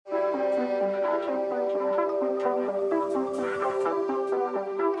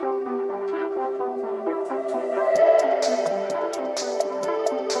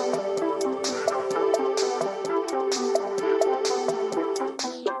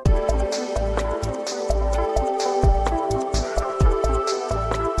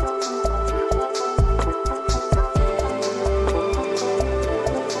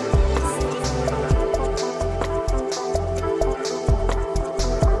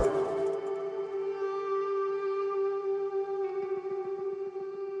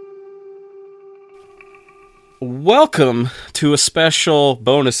Welcome to a special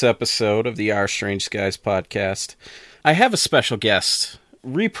bonus episode of the Our Strange Skies podcast. I have a special guest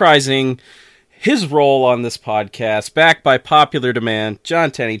reprising his role on this podcast, backed by popular demand,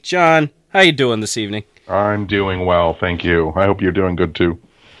 John Tenney. John, how you doing this evening? I'm doing well, thank you. I hope you're doing good too.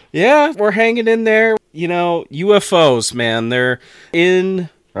 Yeah, we're hanging in there. You know, UFOs, man, they're in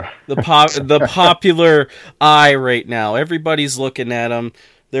the popular eye right now. Everybody's looking at them.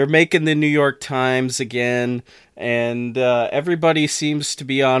 They're making the New York Times again, and everybody seems to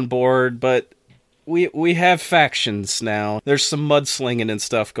be on board, but we have factions now. There's some mudslinging and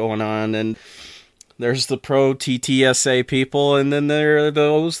stuff going on, and there's the pro-TTSA people, and then there are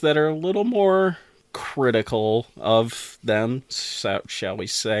those that are a little more critical of them, shall we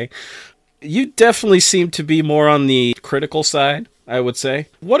say. You definitely seem to be more on the critical side, I would say.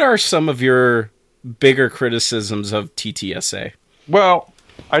 What are some of your bigger criticisms of TTSA? Well,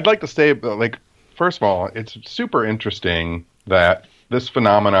 I'd like to say, like, first of all, it's super interesting that this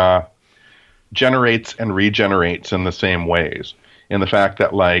phenomena generates and regenerates in the same ways. In the fact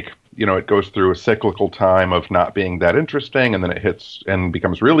that, like, you know, it goes through a cyclical time of not being that interesting, and then it hits and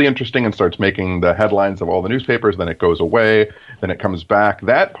becomes really interesting and starts making the headlines of all the newspapers, then it goes away, then it comes back.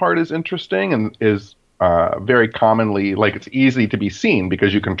 That part is interesting and is very commonly, like, it's easy to be seen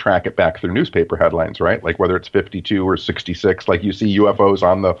because you can track it back through newspaper headlines, right? Like whether it's 52 or 66, like you see UFOs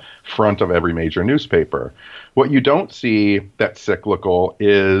on the front of every major newspaper. What you don't see that's cyclical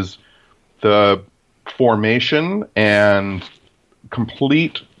is the formation and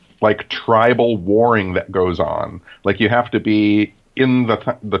complete, like, tribal warring that goes on. Like, you have to be in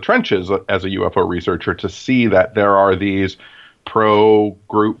the trenches as a UFO researcher to see that there are these pro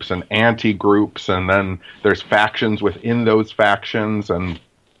groups and anti groups, and then there's factions within those factions. And,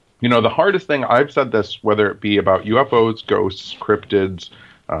 you know, the hardest thing, I've said this, whether it be about UFOs, ghosts, cryptids,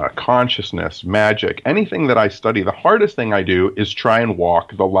 consciousness, magic, anything that I study, the hardest thing I do is try and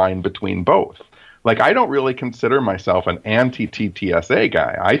walk the line between both. Like, I don't really consider myself an anti-TTSA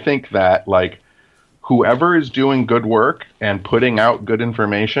guy. I think that, like, whoever is doing good work and putting out good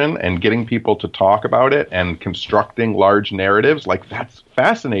information and getting people to talk about it and constructing large narratives, like, that's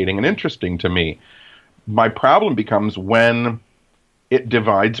fascinating and interesting to me. My problem becomes when it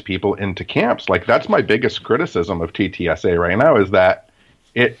divides people into camps. Like, that's my biggest criticism of TTSA right now, is that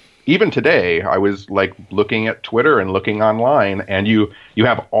it, even today, I was, like, looking at Twitter and looking online, and you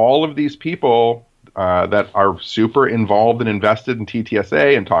have all of these people that are super involved and invested in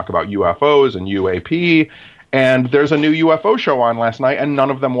TTSA and talk about UFOs and UAP, and there's a new UFO show on last night, and none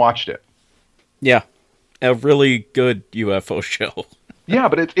of them watched it. Yeah, a really good UFO show. Yeah,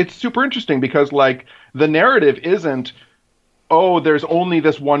 but it's super interesting because, like, the narrative isn't, oh, there's only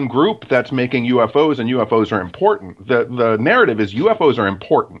this one group that's making UFOs and UFOs are important. The narrative is UFOs are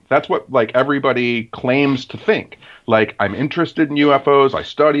important. That's what, like, everybody claims to think. Like, I'm interested in UFOs, I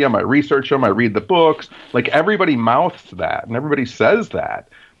study them, I research them, I read the books. Like, everybody mouths that and everybody says that.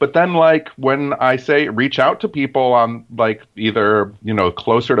 But then, like, when I say reach out to people on, like, either, you know,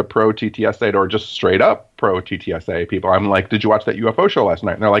 closer to pro-TTSA or just straight up pro-TTSA people, I'm like, did you watch that UFO show last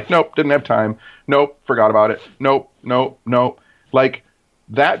night? And they're like, nope, didn't have time. Nope, forgot about it. Nope. Like,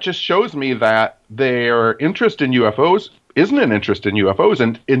 that just shows me that their interest in UFOs isn't an interest in UFOs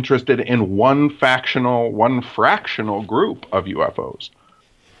and interested in one fractional group of UFOs.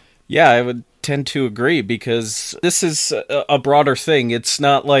 Yeah, I would tend to agree, because this is a broader thing. It's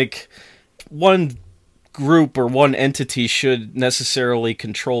not like one group or one entity should necessarily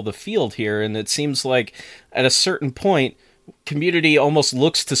control the field here, and it seems like at a certain point, community almost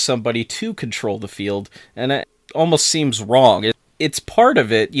looks to somebody to control the field, and it almost seems wrong. It's part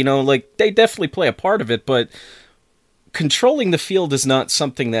of it, you know, like, they definitely play a part of it, but controlling the field is not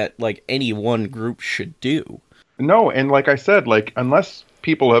something that, like, any one group should do. No, and like I said, like, unless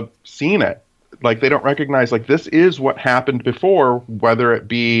people have seen it, like, they don't recognize, like, this is what happened before, whether it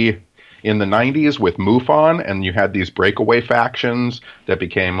be in the 90s with MUFON, and you had these breakaway factions that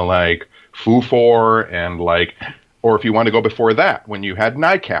became, like, FUFOR, and, like, or if you want to go before that, when you had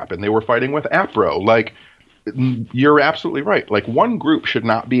NICAP, and they were fighting with APRO, like, You're absolutely right. Like, one group should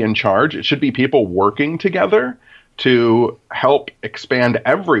not be in charge. It should be people working together to help expand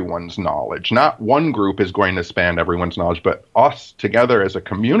everyone's knowledge. Not one group is going to expand everyone's knowledge, but us together as a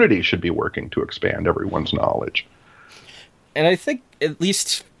community should be working to expand everyone's knowledge. And I think, at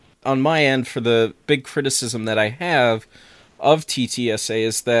least on my end, for the big criticism that I have of TTSA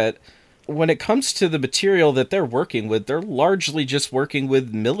is that when it comes to the material that they're working with, they're largely just working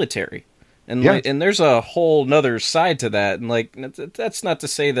with military. And Yeah. like, and there's a whole nother side to that. And like, that's not to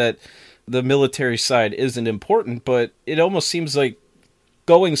say that the military side isn't important, but it almost seems like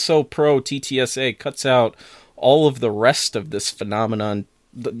going so pro TTSA cuts out all of the rest of this phenomenon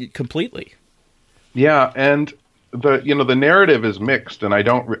completely. Yeah, and the narrative is mixed, and I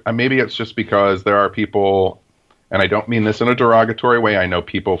don't. Maybe it's just because there are people, and I don't mean this in a derogatory way. I know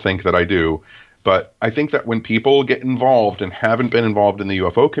people think that I do, but I think that when people get involved and haven't been involved in the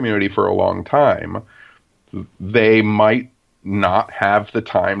UFO community for a long time, they might not have the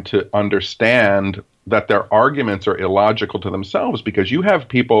time to understand that their arguments are illogical to themselves, because you have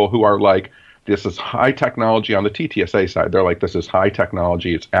people who are like, this is high technology on the TTSA side. They're like, this is high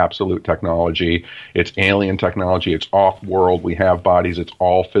technology. It's absolute technology. It's alien technology. It's off-world. We have bodies. It's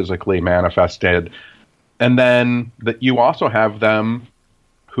all physically manifested. And then that you also have them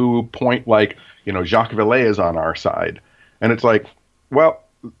who point like, Jacques Vallée is on our side. And it's like, well,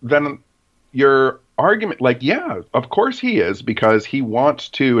 then your argument, like, yeah, of course he is, because he wants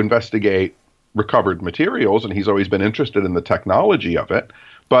to investigate recovered materials and he's always been interested in the technology of it.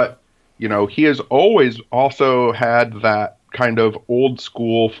 But he has always also had that kind of old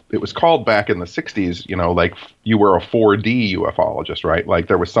school, it was called back in the 60s, like you were a 4D ufologist, right? Like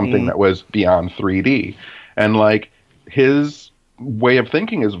there was something that was beyond 3D. And like his way of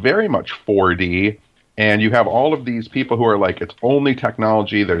thinking is very much 4D. And you have all of these people who are like, it's only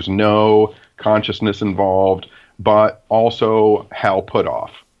technology, there's no consciousness involved, but also Hal put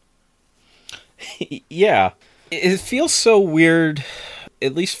off. Yeah. It feels so weird,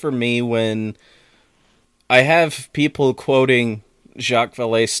 at least for me, when I have people quoting Jacques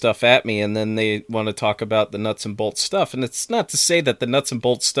Vallée stuff at me and then they want to talk about the nuts and bolts stuff. And it's not to say that the nuts and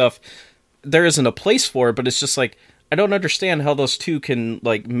bolts stuff, there isn't a place for it, but it's just like, I don't understand how those two can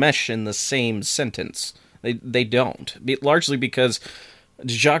like mesh in the same sentence. They don't. Largely because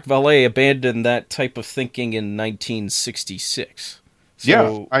Jacques Vallée abandoned that type of thinking in 1966. So,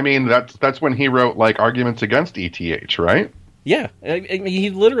 yeah, I mean, that's when he wrote like Arguments Against ETH, right? Yeah, I mean, he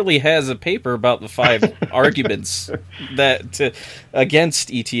literally has a paper about the 5 arguments against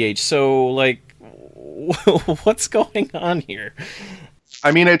ETH. So, like, what's going on here?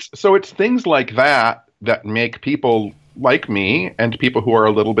 I mean, it's things like that make people like me and people who are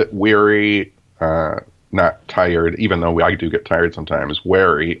a little bit weary, not tired, even though I do get tired sometimes,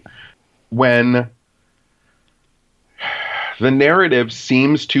 wary, when the narrative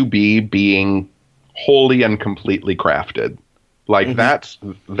seems to be being wholly and completely crafted. Like that's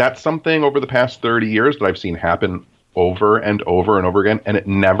something over the past 30 years that I've seen happen over and over and over again, and it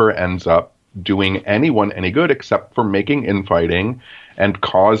never ends up doing anyone any good except for making infighting and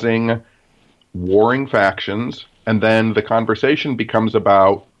causing warring factions, and then the conversation becomes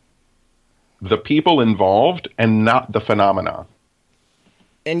about the people involved and not the phenomena.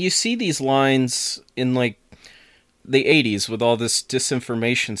 And you see these lines in like the 80s with all this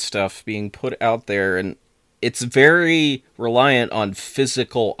disinformation stuff being put out there, and it's very reliant on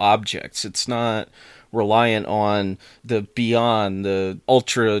physical objects. It's not reliant on the beyond, the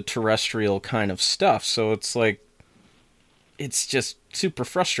ultra-terrestrial kind of stuff. So it's like, it's just super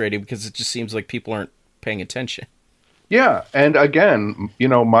frustrating because it just seems like people aren't paying attention. Yeah, and again,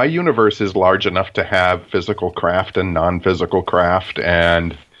 my universe is large enough to have physical craft and non-physical craft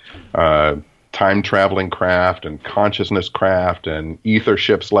and time-traveling craft and consciousness craft and ether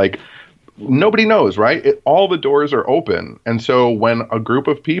ships. Like, nobody knows, right? All the doors are open. And so when a group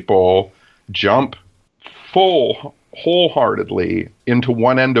of people jump wholeheartedly into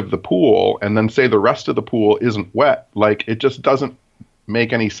one end of the pool and then say the rest of the pool isn't wet, like, it just doesn't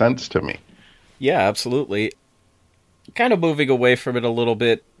make any sense to me. Yeah, absolutely. Kind of moving away from it a little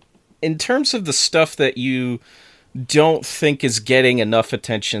bit, in terms of the stuff that you don't think is getting enough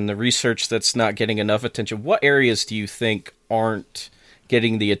attention, the research that's not getting enough attention, what areas do you think aren't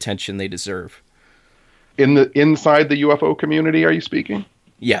getting the attention they deserve? Inside the UFO community, are you speaking?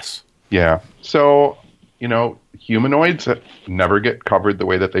 Yes. Yeah. So, humanoids never get covered the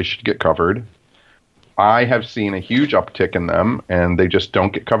way that they should get covered. I have seen a huge uptick in them, and they just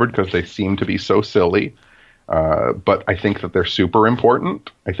don't get covered because they seem to be so silly. But I think that they're super important.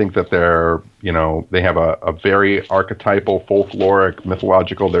 I think that they're, they have a very archetypal, folkloric,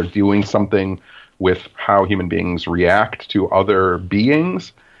 mythological, they're doing something with how human beings react to other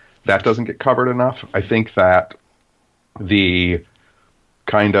beings, that doesn't get covered enough. I think that the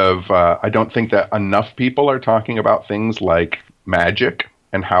kind of, I don't think that enough people are talking about things like magic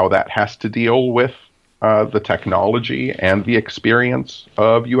and how that has to deal with the technology and the experience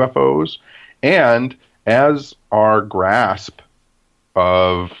of UFOs. And as our grasp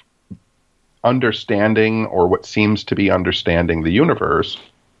of understanding, or what seems to be understanding, the universe,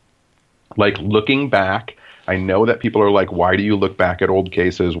 like looking back, I know that people are like, why do you look back at old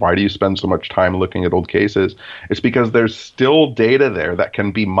cases? Why do you spend so much time looking at old cases? It's because there's still data there that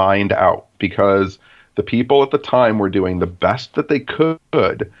can be mined out, because the people at the time were doing the best that they could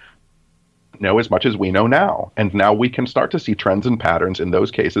know as much as we know now. And now we can start to see trends and patterns in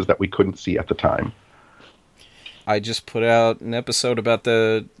those cases that we couldn't see at the time. I just put out an episode about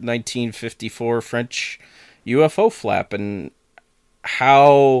the 1954 French UFO flap and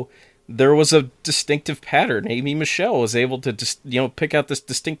how there was a distinctive pattern. Amy Michelle was able to just, pick out this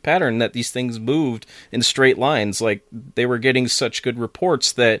distinct pattern that these things moved in straight lines. Like, they were getting such good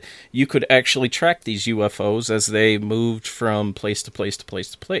reports that you could actually track these UFOs as they moved from place to place to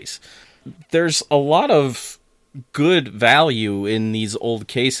place to place. There's a lot of good value in these old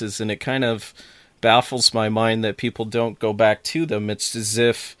cases, and it kind of baffles my mind that people don't go back to them. It's as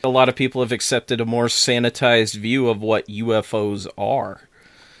if a lot of people have accepted a more sanitized view of what UFOs are.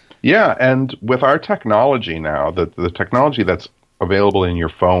 Yeah, and with our technology now, the technology that's available in your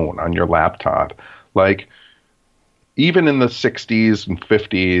phone, on your laptop, like even in the 60s and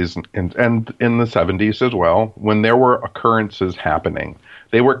 50s and in the 70s as well, when there were occurrences happening,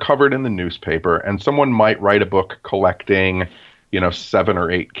 they were covered in the newspaper, and someone might write a book collecting 7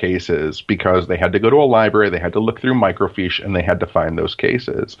 or 8 cases, because they had to go to a library, they had to look through microfiche, and they had to find those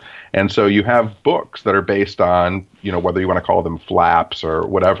cases. And so you have books that are based on, whether you want to call them flaps or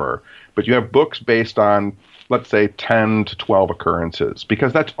whatever, but you have books based on, let's say, 10 to 12 occurrences,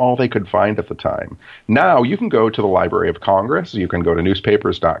 because that's all they could find at the time. Now you can go to the Library of Congress, you can go to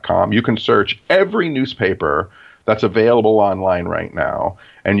newspapers.com, you can search every newspaper that's available online right now.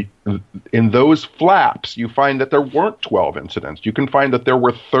 And in those flaps, you find that there weren't 12 incidents. You can find that there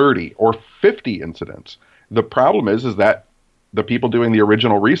were 30 or 50 incidents. The problem is that the people doing the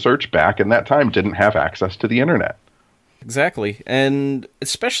original research back in that time didn't have access to the internet. Exactly. And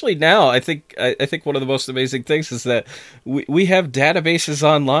especially now, I think one of the most amazing things is that we have databases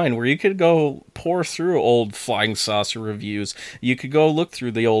online where you could go pour through old flying saucer reviews. You could go look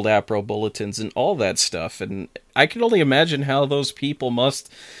through the old APRO bulletins and all that stuff. And I can only imagine how those people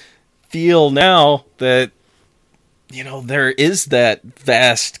must feel now that, there is that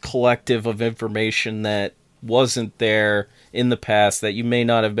vast collective of information that wasn't there in the past, that you may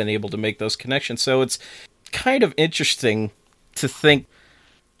not have been able to make those connections. So it's kind of interesting to think,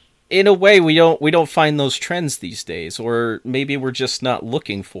 in a way, we don't find those trends these days, or maybe we're just not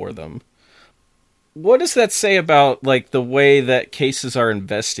looking for them. What does that say about, like, the way that cases are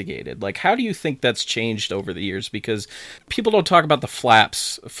investigated? Like, how do you think that's changed over the years? Because people don't talk about the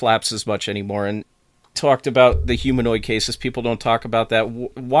flaps as much anymore, and talked about the humanoid cases. People don't talk about that.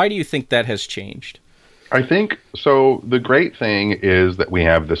 Why do you think that has changed? I think, so the great thing is that we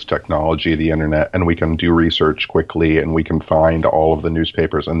have this technology, the internet, and we can do research quickly, and we can find all of the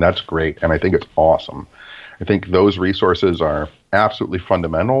newspapers, and that's great, and I think it's awesome. I think those resources are absolutely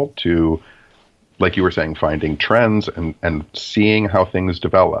fundamental to, like you were saying, finding trends and seeing how things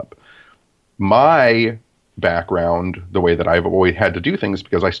develop. My background, the way that I've always had to do things,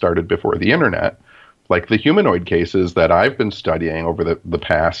 because I started before the internet, like the humanoid cases that I've been studying over the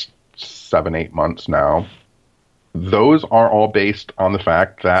past 7-8 months now, those are all based on the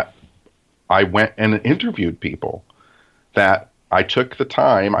fact that I went and interviewed people, that I took the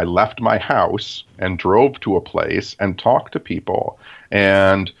time, I left my house and drove to a place and talked to people.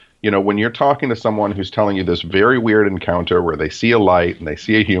 And, when you're talking to someone who's telling you this very weird encounter where they see a light and they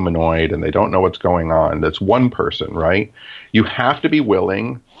see a humanoid and they don't know what's going on, that's one person, right? You have to be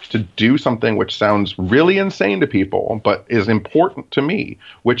willing to do something which sounds really insane to people, but is important to me,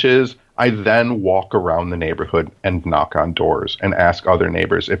 which is I then walk around the neighborhood and knock on doors and ask other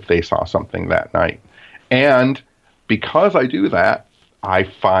neighbors if they saw something that night. And because I do that, I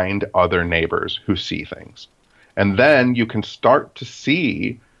find other neighbors who see things. And then you can start to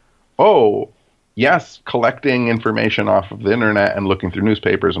see, oh, yes, collecting information off of the internet and looking through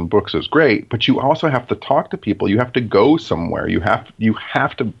newspapers and books is great, but you also have to talk to people. You have to go somewhere. You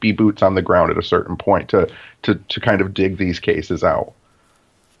have to be boots on the ground at a certain point to kind of dig these cases out.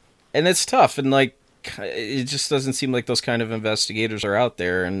 And it's tough, and like, it just doesn't seem like those kind of investigators are out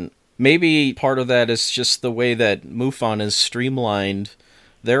there. And maybe part of that is just the way that MUFON is streamlined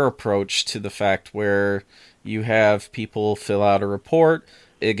their approach to the fact where you have people fill out a report,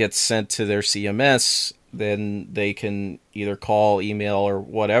 it gets sent to their CMS, then they can either call, email, or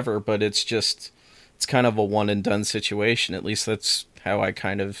whatever, but it's kind of a one and done situation. At least that's how I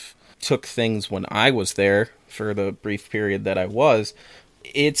kind of took things when I was there for the brief period that I was.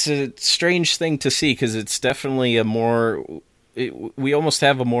 It's a strange thing to see because it's definitely we almost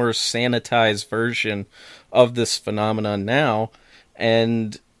have a more sanitized version of this phenomenon now,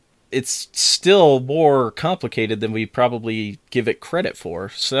 and it's still more complicated than we probably give it credit for.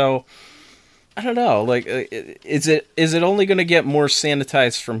 So I don't know, like, is it only going to get more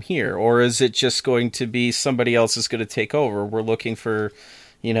sanitized from here, or is it just going to be somebody else is going to take over? We're looking for,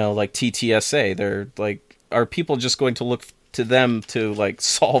 like TTSA. They're like, are people just going to look to them to like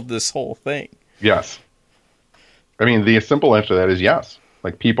solve this whole thing? Yes. I mean, the simple answer to that is yes.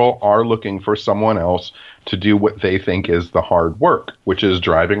 Like, people are looking for someone else to do what they think is the hard work, which is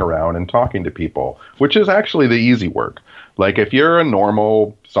driving around and talking to people, which is actually the easy work. Like, if you're a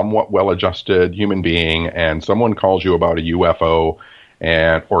normal, somewhat well-adjusted human being and someone calls you about a UFO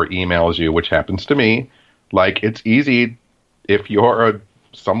or emails you, which happens to me, like, it's easy if you're a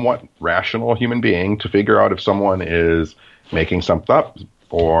somewhat rational human being to figure out if someone is making something up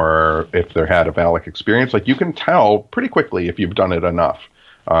or if they're had a valid experience. Like, you can tell pretty quickly if you've done it enough.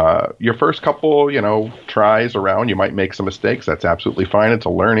 Your first couple, tries around, you might make some mistakes. That's absolutely fine. It's a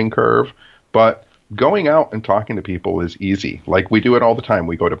learning curve. But going out and talking to people is easy. Like, we do it all the time.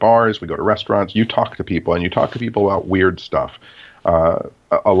 We go to bars, we go to restaurants, you talk to people, and you talk to people about weird stuff. A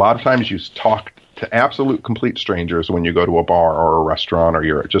lot of times you talk to absolute complete strangers when you go to a bar or a restaurant, or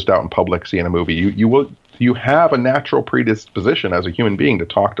you're just out in public seeing a movie. You have a natural predisposition as a human being to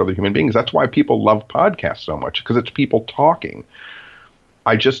talk to other human beings. That's why people love podcasts so much, because it's people talking.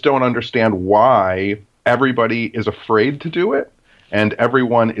 I just don't understand why everybody is afraid to do it and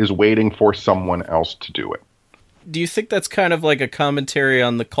everyone is waiting for someone else to do it. Do you think that's kind of like a commentary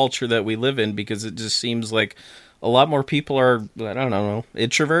on the culture that we live in? Because it just seems like a lot more people are, I don't know,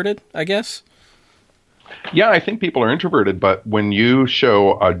 introverted, I guess? Yeah, I think people are introverted, but when you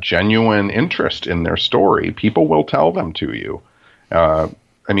show a genuine interest in their story, people will tell them to you. I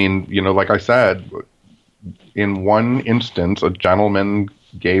mean, like I said, in one instance, a gentleman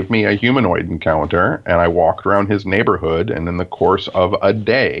gave me a humanoid encounter, and I walked around his neighborhood, and in the course of a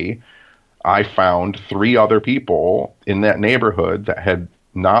day, I found 3 other people in that neighborhood that had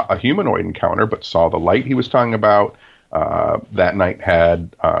not a humanoid encounter, but saw the light he was talking about. That night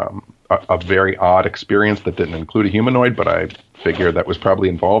had a very odd experience that didn't include a humanoid, but I figured that was probably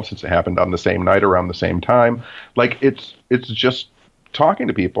involved since it happened on the same night around the same time. Like, it's just talking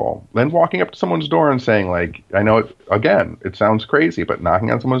to people, then walking up to someone's door and saying, like, I know it sounds crazy, but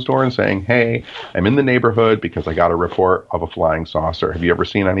knocking on someone's door and saying, hey, I'm in the neighborhood because I got a report of a flying saucer. Have you ever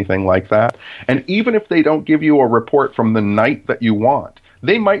seen anything like that? And even if they don't give you a report from the night that you want,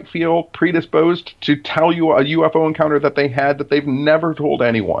 they might feel predisposed to tell you a UFO encounter that they had that they've never told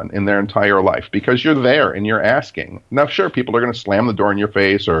anyone in their entire life, because you're there and you're asking. Now, sure, people are going to slam the door in your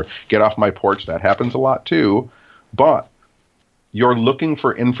face or get off my porch. That happens a lot too. But you're looking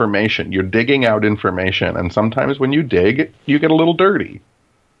for information. You're digging out information. And sometimes when you dig, you get a little dirty.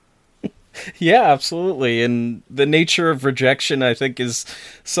 Yeah, absolutely. And the nature of rejection, I think, is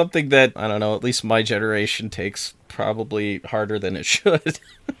something that, I don't know, at least my generation takes probably harder than it should.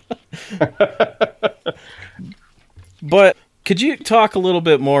 But could you talk a little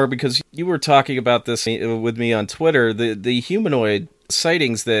bit more, because you were talking about this with me on Twitter, the humanoid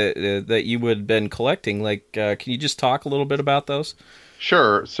sightings that you had been collecting. Like, can you just talk a little bit about those?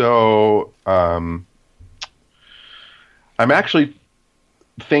 Sure. So I'm actually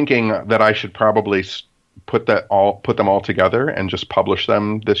thinking that I should probably put them all together and just publish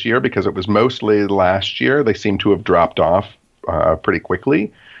them this year, because it was mostly last year. They seem to have dropped off pretty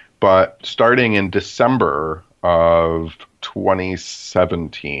quickly. But starting in December of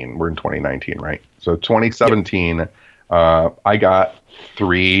 2017, we're in 2019, right? So 2017, yep. I got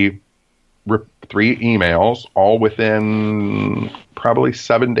three emails, all within probably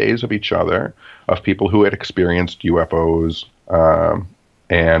 7 days of each other, of people who had experienced UFOs,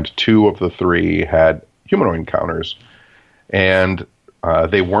 and 2 of the 3 had humanoid encounters, and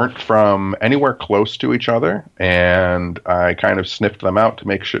they weren't from anywhere close to each other. And I kind of sniffed them out to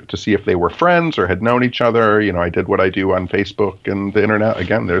make sure, to see if they were friends or had known each other. I did what I do on Facebook and the internet.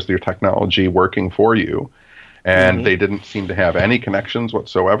 Again, there's your technology working for you. And they didn't seem to have any connections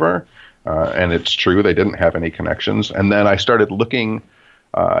whatsoever. And it's true, they didn't have any connections. And then I started looking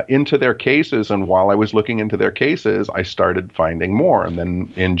into their cases. And while I was looking into their cases, I started finding more. And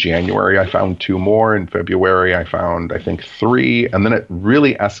then in January, I found 2 more. In February, I found, I think, 3. And then it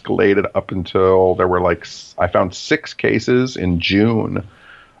really escalated up until there were I found 6 cases in June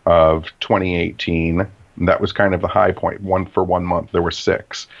of 2018. And that was kind of the high point. For 1 month, there were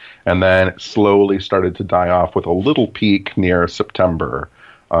 6. And then it slowly started to die off with a little peak near September.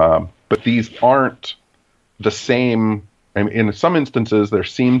 But these aren't the same. I mean, in some instances, there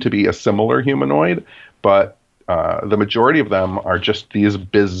seem to be a similar humanoid, but the majority of them are just these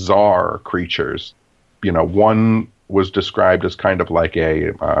bizarre creatures. One was described as kind of like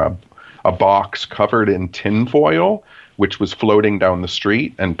a box covered in tinfoil, which was floating down the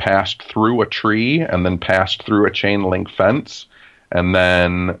street and passed through a tree and then passed through a chain link fence and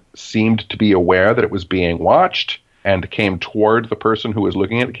then seemed to be aware that it was being watched and came toward the person who was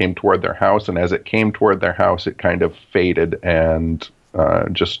looking at it, came toward their house, and as it came toward their house, it kind of faded and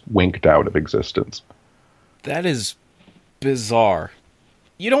just winked out of existence. That is bizarre.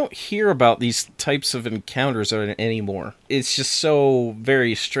 You don't hear about these types of encounters anymore. It's just so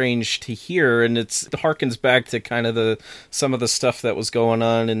very strange to hear, and it harkens back to kind of some of the stuff that was going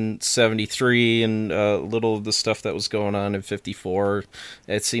on in 73 and a little of the stuff that was going on in 54.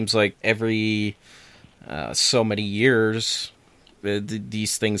 It seems like every so many years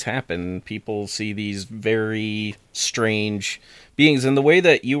these things happen. People see these very strange beings, and the way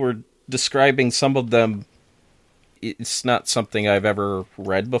that you were describing some of them, it's not something I've ever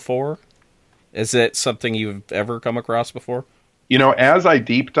read before. Is it something you've ever come across before? As I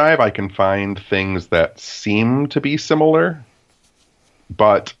deep dive, I can find things that seem to be similar.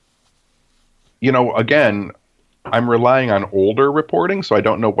 But, again, I'm relying on older reporting, so I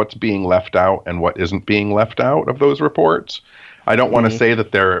don't know what's being left out and what isn't being left out of those reports. I don't want to say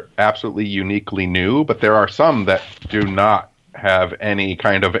that they're absolutely uniquely new, but there are some that do not have any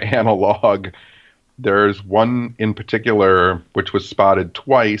kind of analog. There's one in particular which was spotted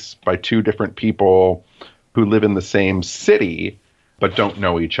twice by 2 different people who live in the same city but don't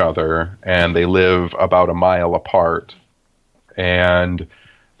know each other, and they live about a mile apart. And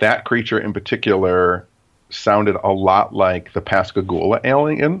that creature in particular sounded a lot like the Pascagoula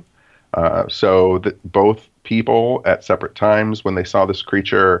alien. So that both people at separate times, when they saw this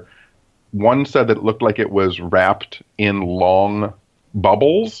creature, one said that it looked like it was wrapped in long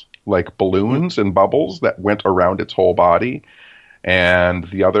bubbles, like balloons and bubbles that went around its whole body. And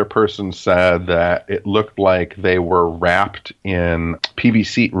the other person said that it looked like they were wrapped in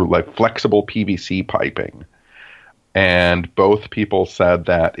PVC, like flexible PVC piping. And both people said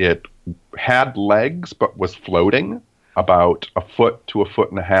that it had legs but was floating about a foot to a foot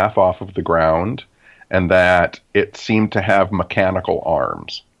and a half off of the ground, and that it seemed to have mechanical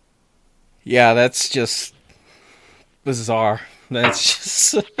arms. Yeah, that's just bizarre. That's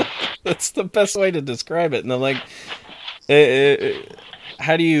just that's the best way to describe it. And I'm like,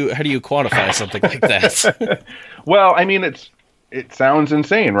 how do you quantify something like that? Well, I mean, it sounds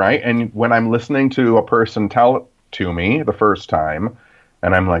insane, right? And when I'm listening to a person tell it to me the first time,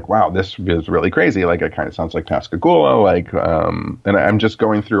 and I'm like, wow, this is really crazy. Like, it kind of sounds like Pascagoula. And I'm just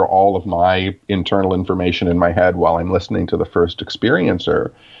going through all of my internal information in my head while I'm listening to the first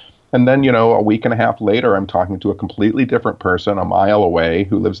experiencer. And then, a week and a half later, I'm talking to a completely different person a mile away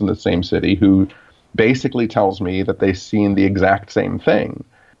who lives in the same city who basically tells me that they've seen the exact same thing.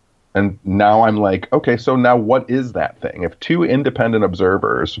 And now I'm like, okay, so now what is that thing? If 2 independent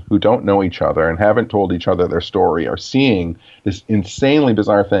observers who don't know each other and haven't told each other their story are seeing this insanely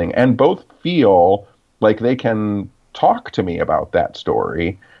bizarre thing and both feel like they can talk to me about that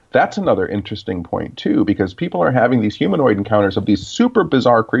story, that's another interesting point, too, because people are having these humanoid encounters of these super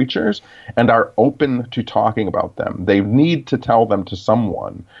bizarre creatures and are open to talking about them. They need to tell them to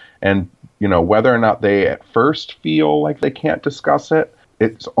someone. And, whether or not they at first feel like they can't discuss it,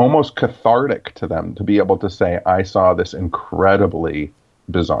 it's almost cathartic to them to be able to say, I saw this incredibly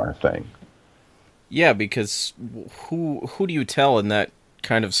bizarre thing. Yeah, because who do you tell in that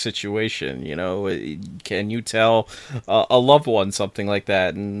kind of situation? Can you tell a loved one something like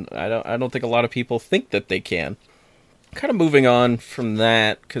that? And I don't think a lot of people think that they can. Kind of moving on from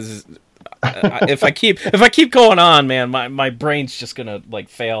that, because if I keep going on, man, my brain's just gonna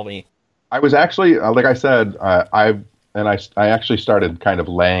fail me. I was actually, like I said, I actually started kind of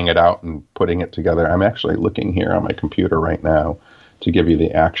laying it out and putting it together. I'm actually looking here on my computer right now to give you the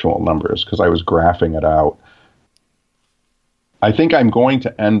actual numbers because I was graphing it out. I think I'm going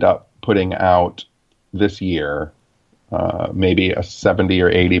to end up putting out this year maybe a 70 or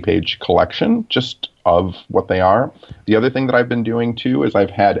 80 page collection just of what they are. The other thing that I've been doing too is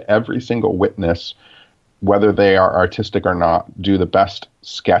I've had every single witness whether they are artistic or not, do the best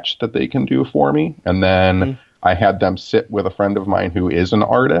sketch that they can do for me. And then I had them sit with a friend of mine who is an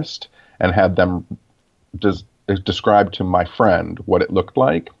artist and had them describe to my friend what it looked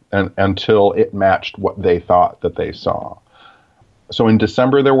like and until it matched what they thought that they saw. So in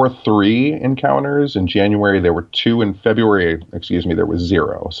December, there were 3 encounters. In January, there were 2. In February, there was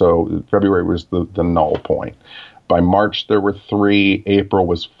 0. So February was the null point. By March, there were 3. April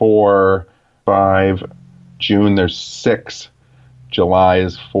was 4, 5. June, there's 6. July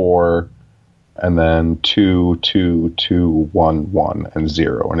is 4. And then 2, 2, 2, 1, 1, and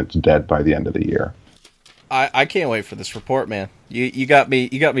 0. And it's dead by the end of the year. I can't wait for this report, man. You got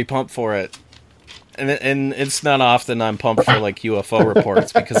me pumped for it. And it's not often I'm pumped for like UFO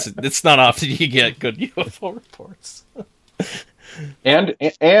reports because it's not often you get good UFO reports. and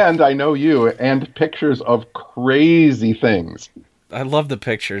I know you, and pictures of crazy things. I love the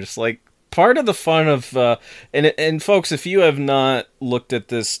pictures. Like part of the fun of and folks, if you have not looked at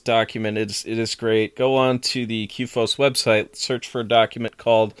this document, it is great. Go on to the QFOS website, search for a document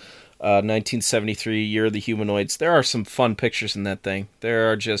called 1973 Year of the Humanoids. There are some fun pictures in that thing.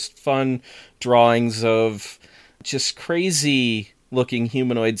 There are just fun drawings of just crazy looking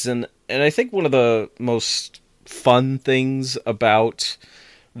humanoids, and I think one of the most fun things about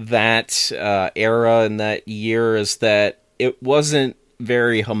that era and that year is that it wasn't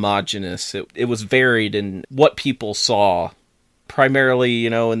very homogenous. It was varied in what people saw, primarily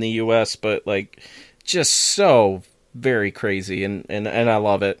in the US, but like just so very crazy, and I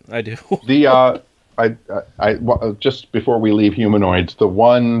love it. I do. Just before we leave humanoids, the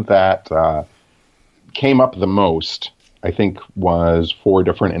one that came up the most, I think, was 4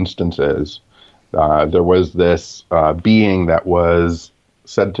 different instances. There was this being that was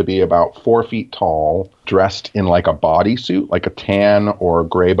said to be about 4 feet tall, dressed in like a bodysuit, like a tan or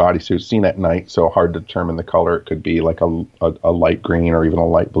gray bodysuit, seen at night, so hard to determine the color. It could be like a light green or even a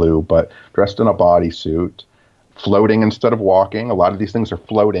light blue, but dressed in a bodysuit, floating instead of walking. A lot of these things are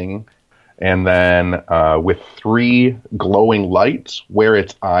floating. And then with 3 glowing lights where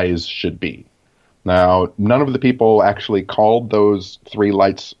its eyes should be. Now, none of the people actually called those 3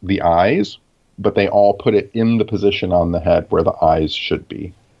 lights the eyes, but they all put it in the position on the head where the eyes should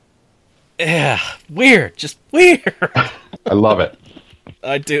be. Yeah, weird. Just weird. I love it.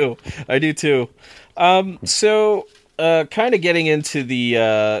 I do too. So... kind of getting into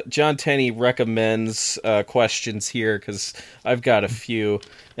the John Tenney recommends questions here, because I've got a few.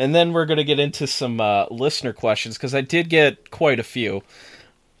 And then we're going to get into some listener questions, because I did get quite a few.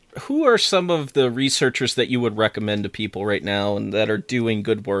 Who are some of the researchers that you would recommend to people right now and that are doing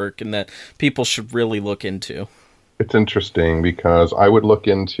good work and that people should really look into? It's interesting because I would look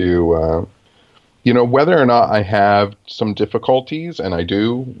into, whether or not I have some difficulties, and I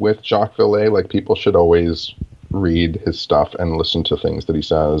do, with Jacques Vallée. Like, people should always read his stuff and listen to things that he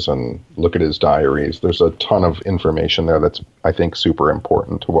says and look at his diaries. There's a ton of information there that's, I think, super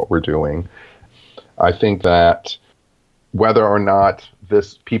important to what we're doing. I think that whether or not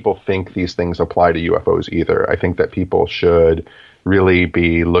people think these things apply to UFOs either, I think that people should really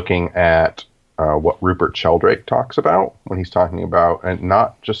be looking at what Rupert Sheldrake talks about when he's talking about, and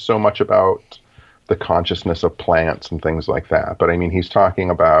not just so much about the consciousness of plants and things like that, but I mean, he's talking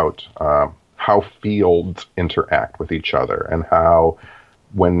about how fields interact with each other, and how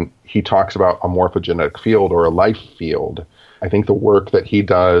when he talks about a morphogenetic field or a life field, I think the work that he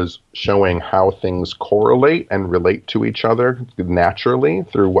does showing how things correlate and relate to each other naturally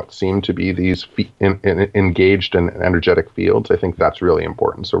through what seem to be these engaged and energetic fields, I think that's really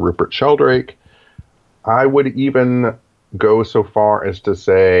important. So Rupert Sheldrake. I would even go so far as to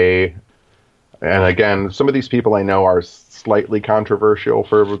say, and again, some of these people I know are slightly controversial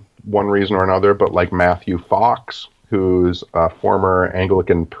for one reason or another, but like Matthew Fox, who's a former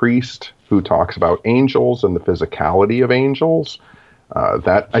Anglican priest who talks about angels and the physicality of angels.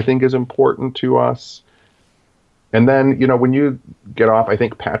 That, I think, is important to us. And then, when you get off, I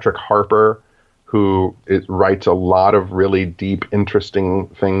think Patrick Harper, who writes a lot of really deep, interesting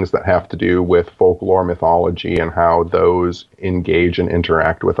things that have to do with folklore, mythology, and how those engage and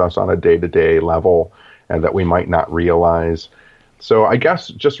interact with us on a day-to-day level, and that we might not realize. So I guess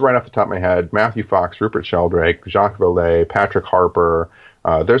just right off the top of my head, Matthew Fox, Rupert Sheldrake, Jacques Vallée, Patrick Harper.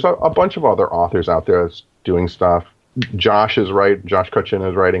 There's a bunch of other authors out there that's doing stuff. Josh Cutchin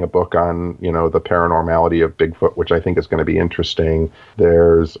is writing a book on, the paranormality of Bigfoot, which I think is going to be interesting.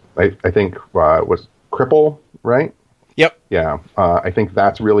 There's, I think, was Cripple, right? Yep. Yeah. I think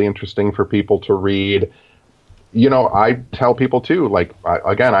that's really interesting for people to read. I tell people too, like,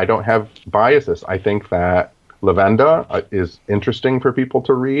 again, I don't have biases. I think that Lavenda is interesting for people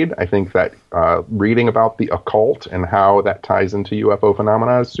to read. I think that reading about the occult and how that ties into UFO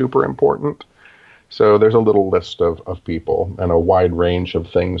phenomena is super important. So there's a little list of people and a wide range of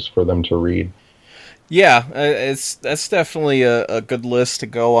things for them to read. Yeah, that's definitely a good list to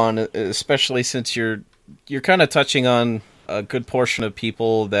go on, especially since you're kind of touching on a good portion of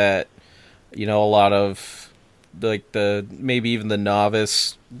people that, a lot of the maybe even the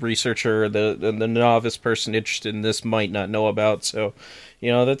novice researcher, the novice person interested in this might not know about. So,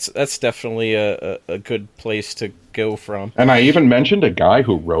 that's definitely a good place to go from. And I even mentioned a guy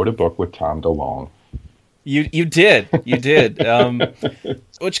who wrote a book with Tom DeLonge. You did.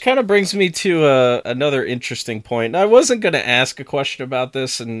 Which kind of brings me to another interesting point. I wasn't going to ask a question about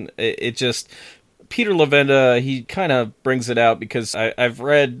this, and it just... Peter Lavenda, he kind of brings it out because I've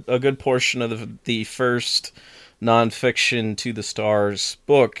read a good portion of the first nonfiction To the Stars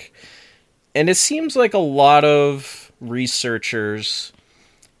book, and it seems like a lot of researchers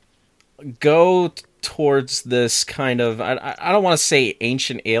go towards this kind of, I don't want to say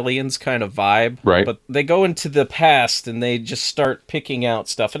ancient aliens kind of vibe, right? But they go into the past and they just start picking out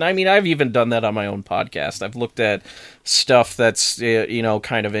stuff. And I mean, I've even done that on my own podcast. I've looked at stuff that's,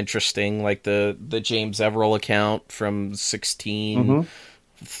 kind of interesting, like the James Everell account from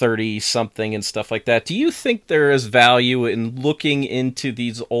 1630 something and stuff like that. Do you think there is value in looking into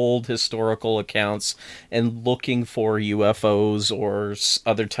these old historical accounts and looking for UFOs or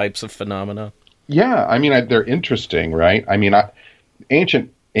other types of phenomena? Yeah, I mean, they're interesting, right? I mean,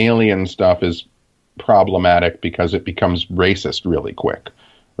 ancient alien stuff is problematic because it becomes racist really quick,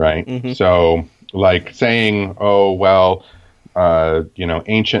 right? Mm-hmm. So, like saying, oh, well,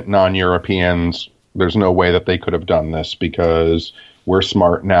 ancient non-Europeans, there's no way that they could have done this because we're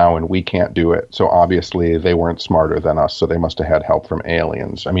smart now and we can't do it. So obviously they weren't smarter than us, so they must have had help from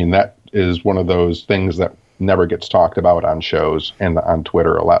aliens. I mean, that is one of those things that never gets talked about on shows and on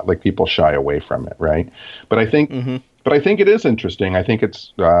Twitter a lot. Like, people shy away from it, right? But I think, it is interesting. I think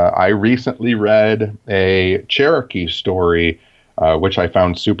it's. I recently read a Cherokee story, which I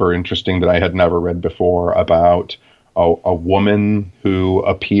found super interesting that I had never read before, about a woman who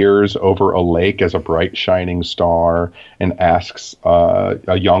appears over a lake as a bright shining star and asks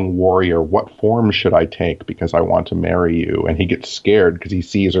a young warrior, "What form should I take? Because I want to marry you." And he gets scared because he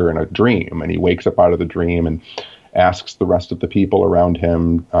sees her in a dream, and he wakes up out of the dream and asks the rest of the people around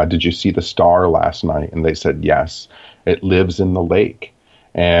him, "Did you see the star last night?" And they said, "Yes, it lives in the lake."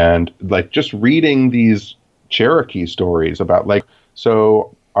 And like, just reading these Cherokee stories about, like,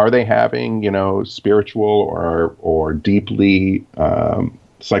 so are they having, spiritual or deeply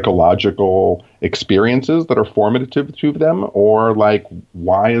psychological experiences that are formative to them? Or, like,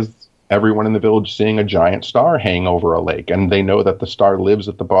 why is everyone in the village seeing a giant star hang over a lake? And they know that the star lives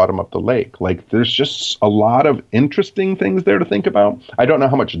at the bottom of the lake. Like, there's just a lot of interesting things there to think about. I don't know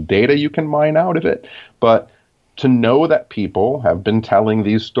how much data you can mine out of it, but to know that people have been telling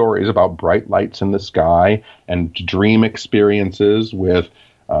these stories about bright lights in the sky and dream experiences with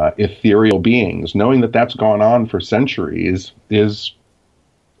ethereal beings, knowing that that's gone on for centuries is,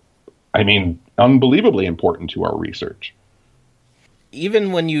 I mean, unbelievably important to our research.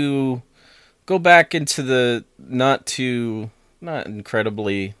 Even when you go back into the not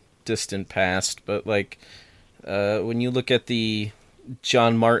incredibly distant past, but like when you look at the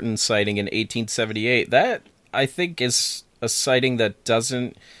John Martin sighting in 1878, that I think is a sighting that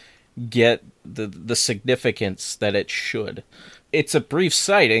doesn't get the significance that it should. It's a brief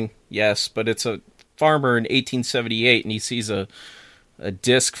sighting, yes, but it's a farmer in 1878, and he sees a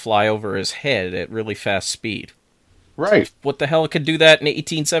disc fly over his head at really fast speed. Right. What the hell could do that in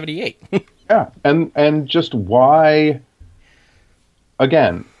 1878? Yeah, and just why,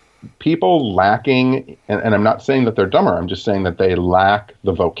 again, people lacking, and I'm not saying that they're dumber, I'm just saying that they lack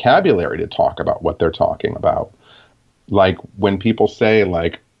the vocabulary to talk about what they're talking about. Like, when people say,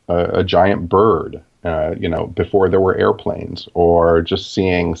 like, a giant bird, before there were airplanes, or just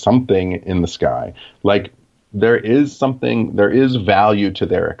seeing something in the sky. Like, there is value to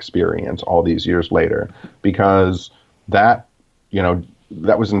their experience all these years later, because that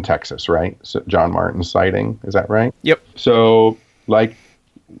was in Texas, right? So John Martin sighting, is that right? Yep. So, like,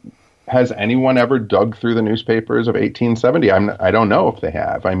 has anyone ever dug through the newspapers of 1870? I don't know if they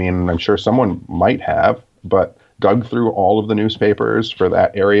have. I mean, I'm sure someone might have, but dug through all of the newspapers for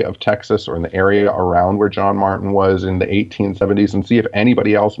that area of Texas or in the area around where John Martin was in the 1870s and see if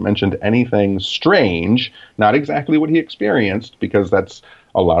anybody else mentioned anything strange, not exactly what he experienced, because that's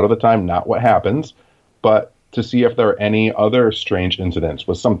a lot of the time not what happens, but to see if there are any other strange incidents.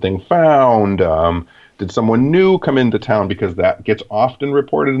 Was something found? Did someone new come into town? Because that gets often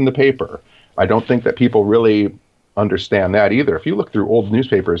reported in the paper. I don't think that people really understand that either. If you look through old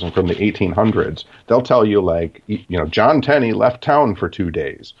newspapers and from the 1800s, they'll tell you like, John Tenney left town for 2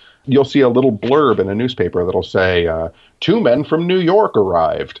 days. You'll see a little blurb in a newspaper that'll say, 2 men from New York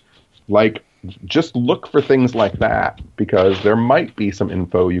arrived. Like, just look for things like that, because there might be some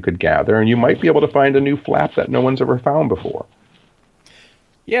info you could gather, and you might be able to find a new flap that no one's ever found before.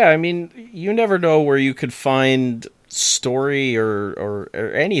 Yeah, I mean, you never know where you could find story or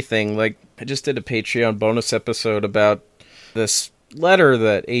anything. Like, I just did a Patreon bonus episode about this letter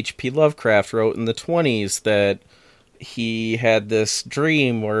that H.P. Lovecraft wrote in the 20s, that he had this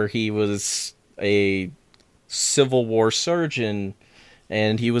dream where he was a Civil War surgeon,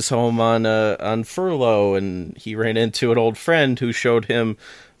 and he was home on furlough, and he ran into an old friend who showed him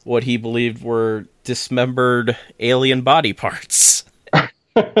what he believed were dismembered alien body parts.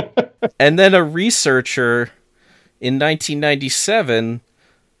 And then a researcher in 1997,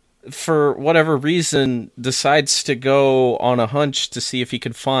 for whatever reason, decides to go on a hunch to see if he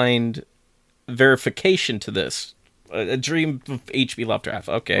could find verification to this. A dream of H.P. Lovecraft.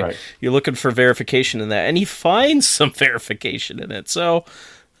 Okay, right. You're looking for verification in that, and he finds some verification in it. So,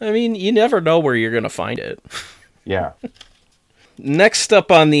 I mean, you never know where you're going to find it. Yeah. Next up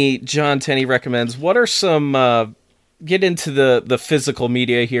on the John Tenney Recommends, what are some... get into the physical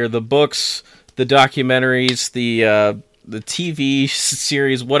media here, the books, the documentaries, the TV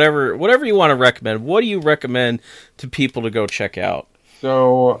series, whatever you want to recommend. What do you recommend to people to go check out?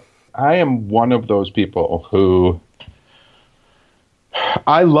 So I am one of those people who...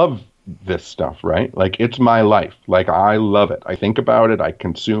 I love this stuff, right? Like, it's my life. Like, I love it. I think about it. I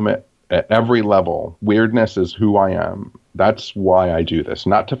consume it at every level. Weirdness is who I am. That's why I do this.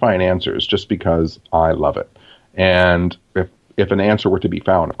 Not to find answers, just because I love it. And if an answer were to be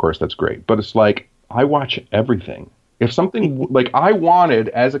found, of course, that's great. But it's like, I watch everything. If something, like, I wanted,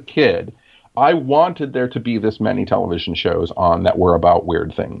 as a kid, I wanted there to be this many television shows on that were about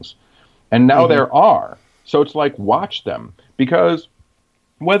weird things. And now there are. So it's like, watch them. Because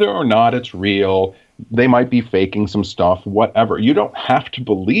whether or not it's real, they might be faking some stuff, whatever. You don't have to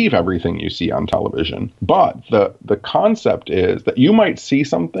believe everything you see on television. But the concept is that you might see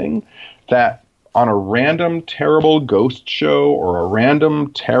something that on a random terrible ghost show, or a random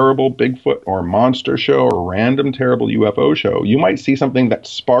terrible Bigfoot or monster show, or a random terrible UFO show, you might see something that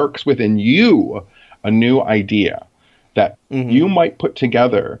sparks within you a new idea that you might put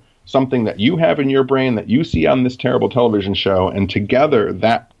together, something that you have in your brain that you see on this terrible television show, and together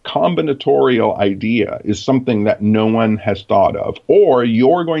that combinatorial idea is something that no one has thought of. Or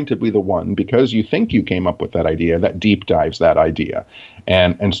you're going to be the one, because you think you came up with that idea, that deep dives that idea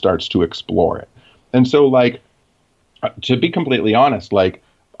and starts to explore it. And so, like, to be completely honest, like,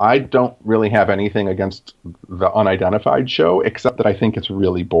 I don't really have anything against the Unidentified show, except that I think it's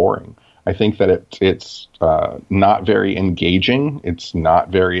really boring. I think that it's not very engaging. It's not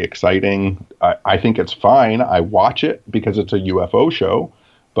very exciting. I think it's fine. I watch it because it's a UFO show,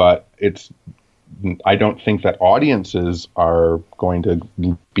 but I don't think that audiences are going to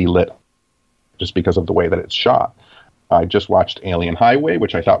be lit just because of the way that it's shot. I just watched Alien Highway,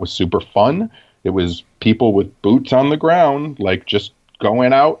 which I thought was super fun. It was people with boots on the ground, like, just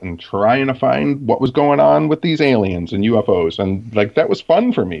going out and trying to find what was going on with these aliens and UFOs. And, like, that was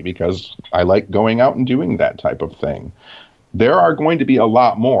fun for me because I like going out and doing that type of thing. There are going to be a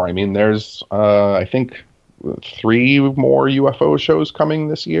lot more. I mean, there's, I think, 3 more UFO shows coming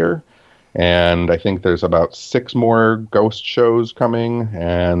this year. And I think there's about 6 more ghost shows coming.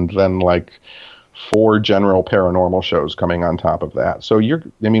 And then, like, 4 general paranormal shows coming on top of that. So we're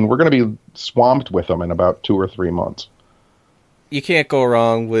going to be swamped with them in about 2 or 3 months. You can't go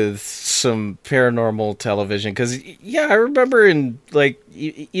wrong with some paranormal television, because, yeah, I remember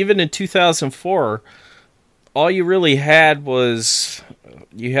even in 2004, all you really had was,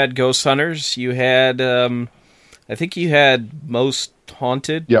 you had Ghost Hunters, you had, I think you had Most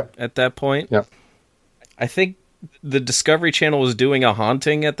Haunted at that point. Yep. I think the Discovery Channel was doing a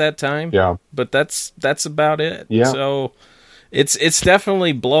haunting at that time. Yeah. But that's about it. Yeah. So it's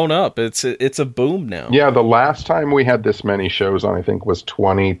definitely blown up. It's a boom now. Yeah, the last time we had this many shows on, I think, was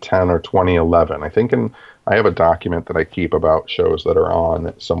 2010 or 2011. I think I have a document that I keep about shows that are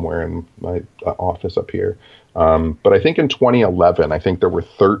on somewhere in my office up here. But I think in 2011, I think there were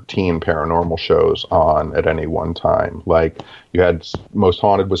 13 paranormal shows on at any one time. Like, you had Most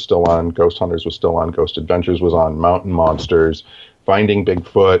Haunted was still on, Ghost Hunters was still on, Ghost Adventures was on, Mountain Monsters, Finding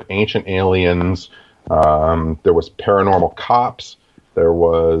Bigfoot, Ancient Aliens. There was Paranormal Cops. There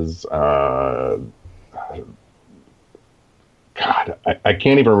was, God, I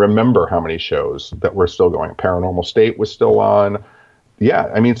can't even remember how many shows that were still going. Paranormal State was still on. Yeah,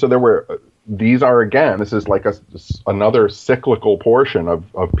 I mean, so there were these are, again, this is like another cyclical portion of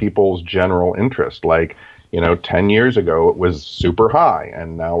people's general interest. Like, 10 years ago it was super high,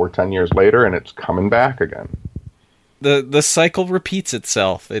 and now we're 10 years later and it's coming back again. The cycle repeats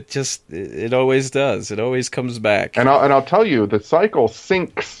itself. It always does. It always comes back. And I'll tell you, the cycle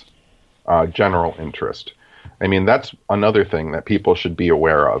sinks general interest. I mean, that's another thing that people should be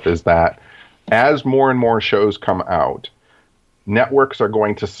aware of, is that as more and more shows come out, networks are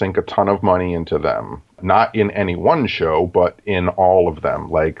going to sink a ton of money into them. Not in any one show, but in all of them,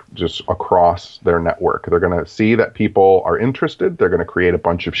 like just across their network. They're going to see that people are interested. They're going to create a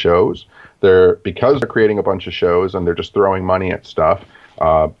bunch of shows. Because they're creating a bunch of shows and they're just throwing money at stuff,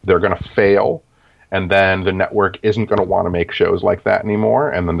 they're going to fail. And then the network isn't going to want to make shows like that anymore.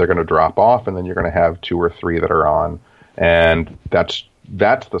 And then they're going to drop off. And then you're going to have 2 or 3 that are on. And that's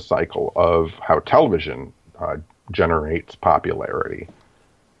the cycle of how television generates popularity.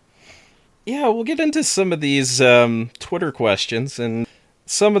 Yeah, we'll get into some of these Twitter questions, and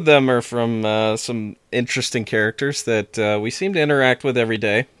some of them are from some interesting characters that we seem to interact with every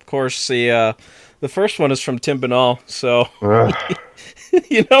day. Of course, the first one is from Tim Banal, so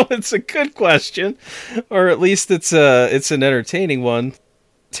it's a good question, or at least it's an entertaining one.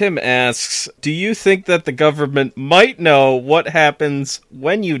 Tim asks, do you think that the government might know what happens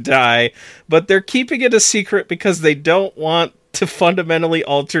when you die, but they're keeping it a secret because they don't want to fundamentally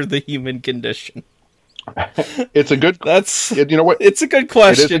alter the human condition? It's a good... you know what? It's a good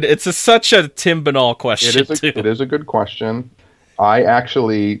question. It's such a Tim Banal question, too. It is a good question. I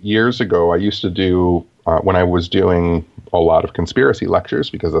actually, years ago, I used to do, when I was doing a lot of conspiracy lectures,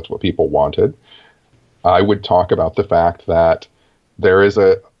 because that's what people wanted, I would talk about the fact that there is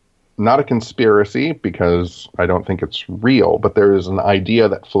not a conspiracy, because I don't think it's real, but there is an idea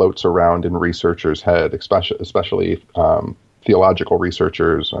that floats around in researchers' head, especially theological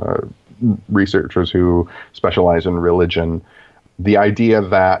researchers, researchers who specialize in religion. The idea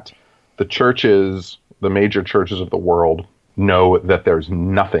that the major churches of the world, know that there's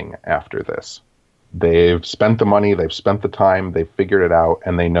nothing after this. They've spent the money, they've spent the time, they've figured it out,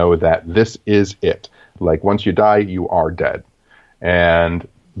 and they know that this is it. Like, once you die, you are dead. And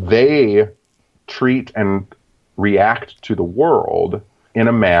they treat and react to the world in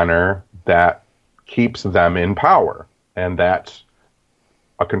a manner that keeps them in power. And that's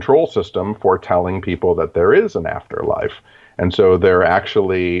a control system for telling people that there is an afterlife. And so they're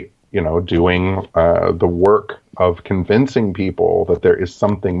actually, doing the work of convincing people that there is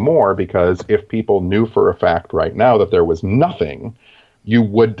something more, because if people knew for a fact right now that there was nothing, you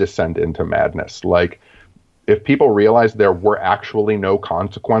would descend into madness. Like, if people realized there were actually no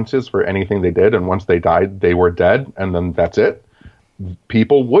consequences for anything they did, and once they died, they were dead, and then that's it,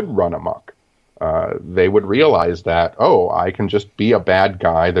 people would run amok. They would realize that, I can just be a bad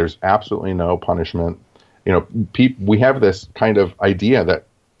guy. There's absolutely no punishment. We have this kind of idea that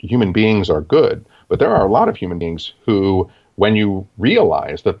human beings are good, but there are a lot of human beings who, when you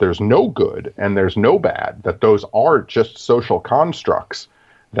realize that there's no good and there's no bad, that those are just social constructs,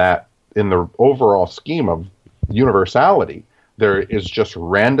 that in the overall scheme of universality, there is just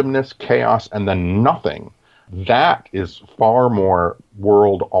randomness, chaos, and then nothing. That is far more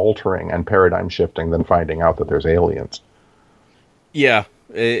world-altering and paradigm-shifting than finding out that there's aliens. Yeah,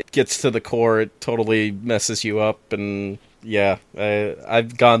 it gets to the core. It totally messes you up, and yeah,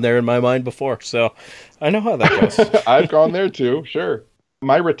 I've gone there in my mind before, so I know how that goes. I've gone there too, sure.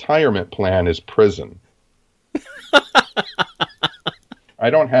 My retirement plan is prison. I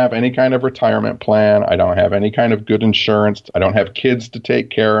don't have any kind of retirement plan. I don't have any kind of good insurance. I don't have kids to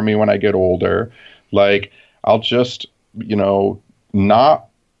take care of me when I get older. Like, I'll just, not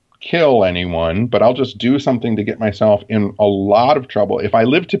kill anyone, but I'll just do something to get myself in a lot of trouble. If I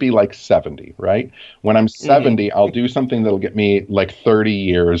live to be like 70, right? When I'm 70, I'll do something that'll get me like 30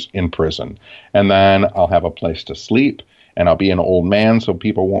 years in prison. And then I'll have a place to sleep, and I'll be an old man, so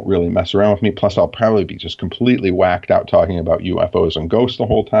people won't really mess around with me. Plus, I'll probably be just completely whacked out talking about UFOs and ghosts the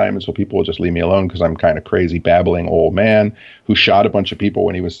whole time, and so people will just leave me alone because I'm kind of crazy, babbling old man who shot a bunch of people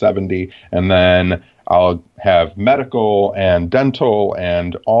when he was 70. And then I'll have medical and dental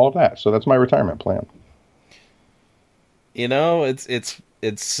and all of that. So that's my retirement plan. It's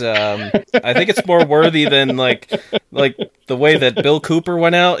I think it's more worthy than like the way that Bill Cooper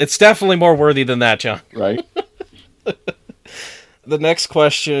went out. It's definitely more worthy than that, John. Right. The next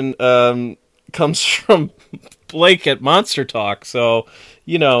question comes from Blake at Monster Talk. So,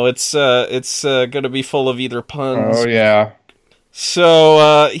 it's going to be full of either puns. Oh, yeah.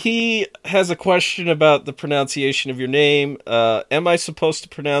 So he has a question about the pronunciation of your name. Am I supposed to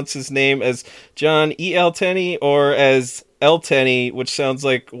pronounce his name as John E.L. Tenney or as L. Tenney, which sounds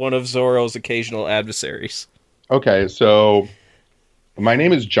like one of Zorro's occasional adversaries? Okay, so my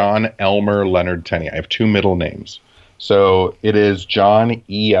name is John Elmer Leonard Tenney. I have two middle names. So it is John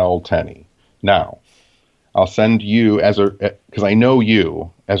E.L. Tenney. Now, I'll send you because I know you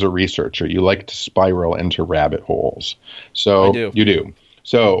as a researcher. You like to spiral into rabbit holes. So I do. You do.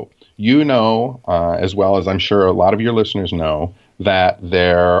 So you know, as well as I'm sure a lot of your listeners know, that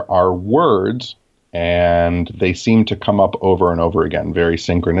there are words and they seem to come up over and over again, very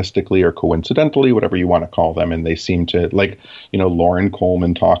synchronistically or coincidentally, whatever you want to call them. And they seem to, like, Lauren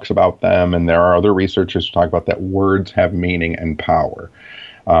Coleman talks about them, and there are other researchers who talk about that words have meaning and power.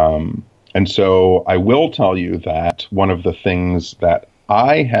 And so I will tell you that one of the things that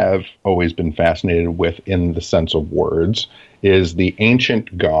I have always been fascinated with in the sense of words is the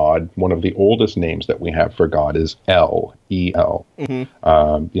ancient God. One of the oldest names that we have for God is El, E-L.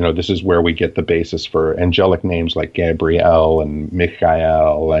 Mm-hmm. This is where we get the basis for angelic names like Gabriel and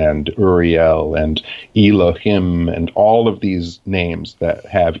Michael and Uriel and Elohim and all of these names that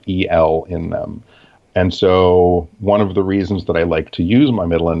have E-L in them. And so one of the reasons that I like to use my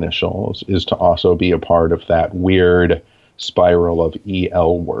middle initials is to also be a part of that weird spiral of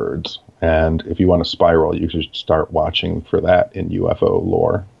EL words. And if you want to spiral, you should start watching for that in UFO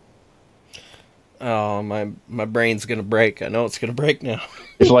lore. Oh, my brain's going to break. I know it's going to break now.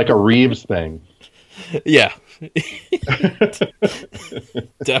 It's like a Reeves thing. Yeah.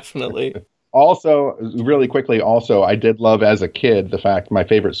 Definitely. Also, really quickly, I did love as a kid the fact my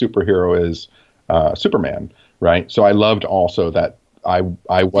favorite superhero is Superman, right? So I loved also that I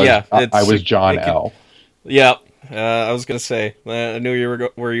was John L. Yeah, I was gonna say I knew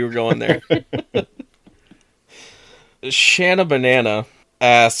where you were going there. Shanna Banana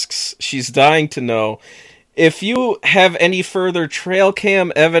asks, she's dying to know if you have any further trail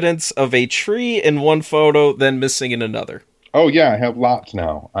cam evidence of a tree in one photo, then missing in another. Oh yeah, I have lots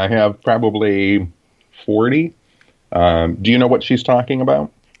now. I have probably 40. Do you know what she's talking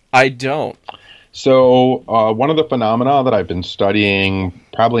about? I don't. So one of the phenomena that I've been studying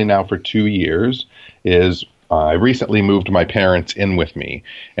probably now for 2 years is I recently moved my parents in with me,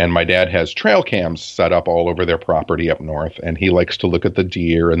 and my dad has trail cams set up all over their property up north, and he likes to look at the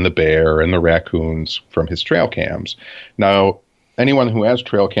deer and the bear and the raccoons from his trail cams. Now, anyone who has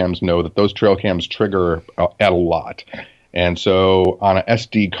trail cams know that those trail cams trigger at a lot. And so on an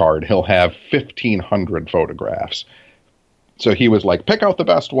SD card, he'll have 1,500 photographs. So he was like, pick out the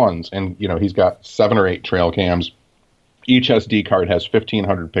best ones. And, he's got 7 or 8 trail cams. Each SD card has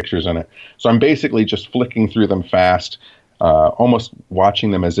 1,500 pictures in it. So I'm basically just flicking through them fast, almost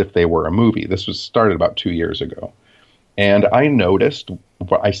watching them as if they were a movie. This was started about 2 years ago. And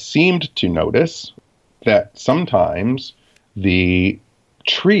I seemed to notice that sometimes the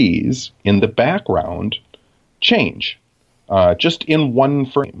trees in the background change, just in one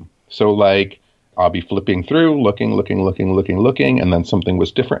frame. So like, I'll be flipping through, looking, and then something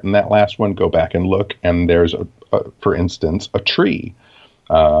was different in that last one. Go back and look, and there's, for instance, a tree.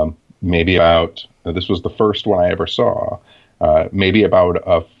 Maybe about, this was the first one I ever saw, maybe about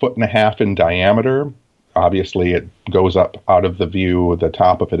 1.5 feet in diameter. Obviously, it goes up out of the view. The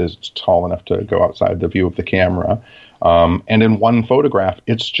top of it is tall enough to go outside the view of the camera. And in one photograph,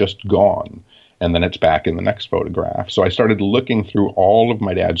 it's just gone. And then it's back in the next photograph. So I started looking through all of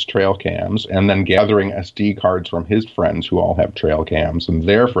my dad's trail cams and then gathering SD cards from his friends who all have trail cams and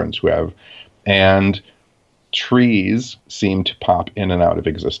their friends who have. And trees seem to pop in and out of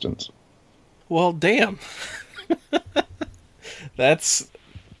existence. Well, damn. That's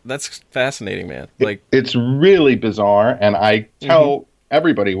fascinating, man. Like, it's really bizarre. And I tell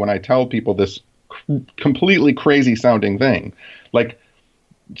everybody when I tell people this completely crazy sounding thing, like,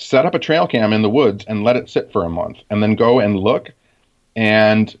 set up a trail cam in the woods and let it sit for a month and then go and look,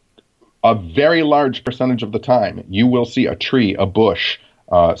 and a very large percentage of the time you will see a tree, a bush,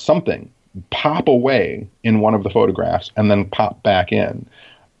 something pop away in one of the photographs and then pop back in.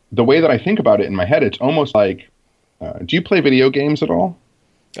 The way that I think about it in my head, it's almost like, do you play video games at all?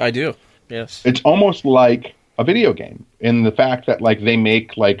 I do, yes. It's almost like a video game in the fact that like they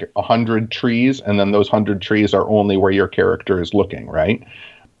make like 100 trees and then those 100 trees are only where your character is looking, right?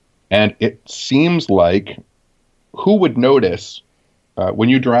 And it seems like, who would notice when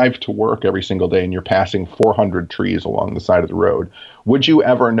you drive to work every single day and you're passing 400 trees along the side of the road? Would you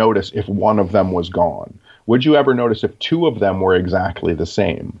ever notice if one of them was gone? Would you ever notice if 2 of them were exactly the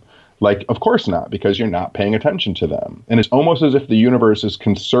same? Like, of course not, because you're not paying attention to them. And it's almost as if the universe is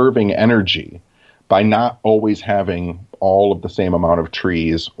conserving energy by not always having all of the same amount of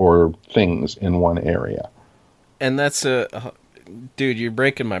trees or things in one area. And that's dude, you're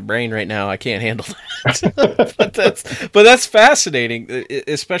breaking my brain right now. I can't handle that. but that's fascinating,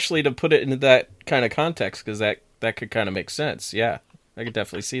 especially to put it into that kind of context, because that could kind of make sense. Yeah, I could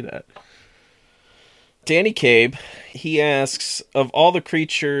definitely see that. Danny Cabe, he asks, of all the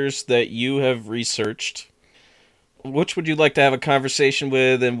creatures that you have researched, which would you like to have a conversation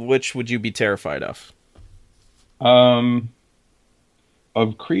with, and which would you be terrified of? Of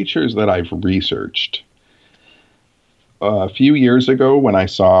creatures that I've researched, a few years ago when I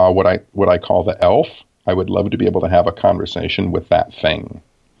saw what I call the elf, I would love to be able to have a conversation with that thing,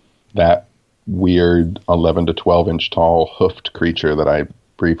 that weird 11 to 12 inch tall hoofed creature that I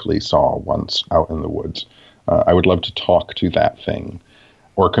briefly saw once out in the woods. I would love to talk to that thing,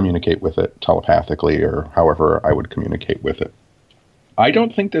 or communicate with it telepathically, or however I would communicate with it. I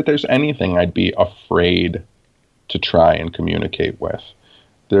don't think that there's anything I'd be afraid to try and communicate with.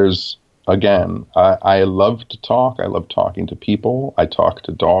 Again, I love to talk. I love talking to people. I talk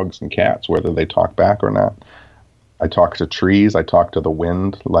to dogs and cats, whether they talk back or not. I talk to trees. I talk to the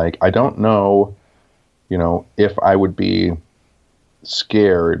wind. Like, I don't know, if I would be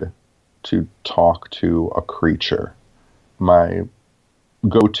scared to talk to a creature. My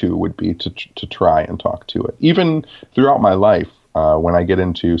go-to would be to try and talk to it. Even throughout my life, when I get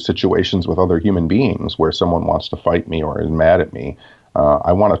into situations with other human beings where someone wants to fight me or is mad at me,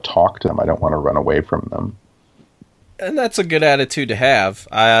 I want to talk to them. I don't want to run away from them. And that's a good attitude to have,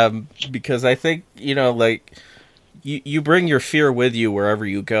 because I think, you bring your fear with you wherever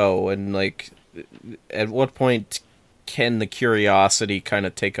you go, and, at what point can the curiosity kind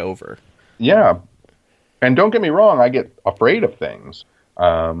of take over? Yeah. And don't get me wrong, I get afraid of things.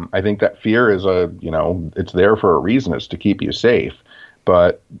 I think that fear is it's there for a reason. It's to keep you safe.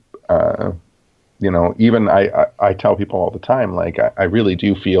 But, even I tell people all the time, I really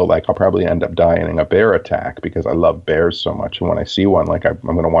do feel like I'll probably end up dying in a bear attack because I love bears so much. And when I see one, I'm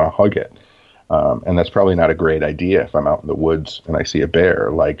going to want to hug it. And that's probably not a great idea if I'm out in the woods and I see a bear.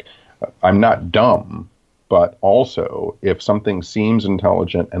 I'm not dumb, but also if something seems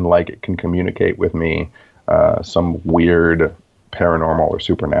intelligent and it can communicate with me, some weird paranormal or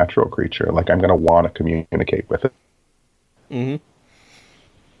supernatural creature, I'm going to want to communicate with it. Mm-hmm.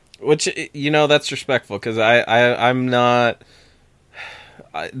 Which, that's respectful, because I'm not...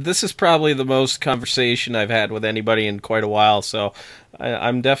 this is probably the most conversation I've had with anybody in quite a while, so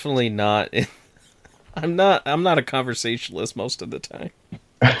I'm definitely not... I'm not a conversationalist most of the time.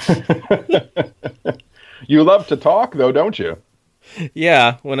 You love to talk, though, don't you?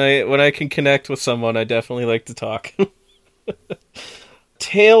 Yeah, when I can connect with someone, I definitely like to talk.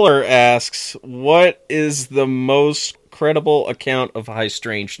 Taylor asks, what is the most credible account of high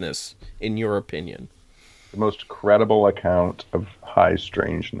strangeness, in your opinion? The most credible account of high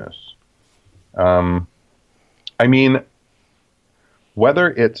strangeness.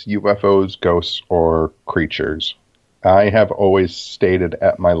 Whether it's UFOs, ghosts, or creatures, I have always stated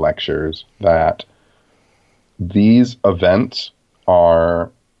at my lectures that these events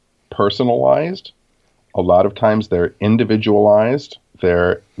are personalized. A lot of times they're individualized.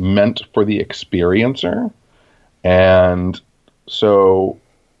 They're meant for the experiencer. And so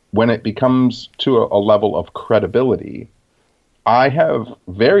when it becomes to a level of credibility, I have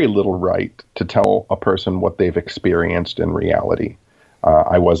very little right to tell a person what they've experienced in reality.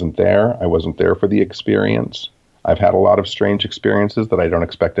 I wasn't there. I wasn't there for the experience. I've had a lot of strange experiences that I don't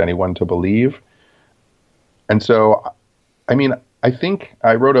expect anyone to believe. And so, I think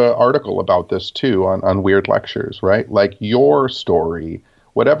I wrote an article about this too on Weird Lectures, right? Your story,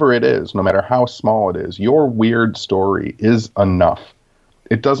 whatever it is, no matter how small it is, your weird story is enough.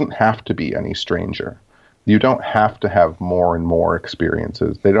 It doesn't have to be any stranger. You don't have to have more and more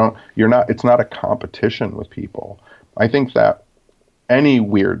experiences. It's not a competition with people. I think that any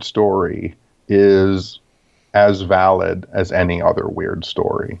weird story is as valid as any other weird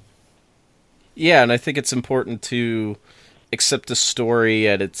story. Yeah, and I think it's important to accept a story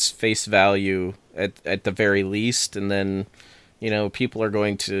at its face value at the very least, and then, people are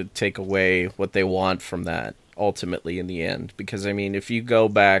going to take away what they want from that ultimately in the end. Because, if you go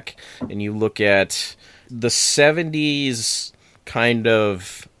back and you look at the 70s kind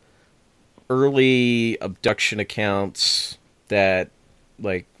of early abduction accounts that,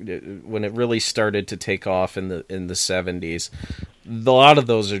 when it really started to take off in the 70s, a lot of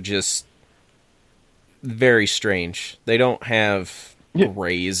those are just very strange. They don't have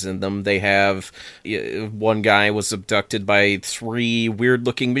rays in them. They have... one guy was abducted by 3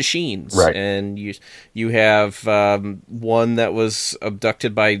 weird-looking machines. Right. And you have one that was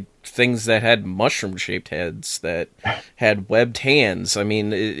abducted by things that had mushroom-shaped heads, that had webbed hands. I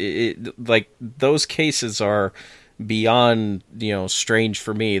mean, like, those cases are beyond, strange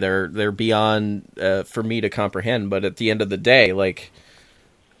for me. They're beyond for me to comprehend. But at the end of the day, like,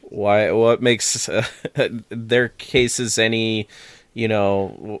 what makes their cases any,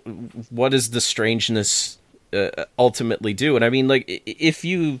 what does the strangeness ultimately do? And I mean, like, if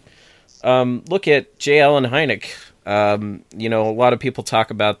you look at J. Allen Hynek, a lot of people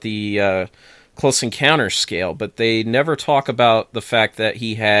talk about the Close Encounters scale, but they never talk about the fact that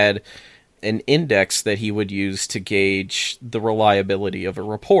he had an index that he would use to gauge the reliability of a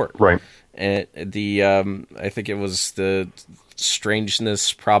report. Right. And I think it was the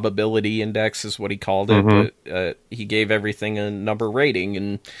strangeness probability index is what he called it, but he gave everything a number rating,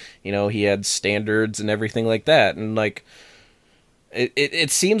 and he had standards and everything like that. And like, it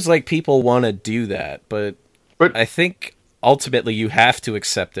seems like people want to do that, but I think ultimately you have to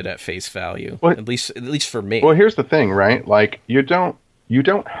accept it at face value. Well, at least for me. Well, here's the thing, right? Like, you don't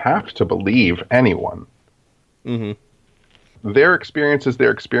have to believe anyone. Their experience is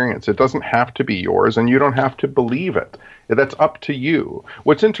their experience. It doesn't have to be yours, and you don't have to believe it. That's up to you.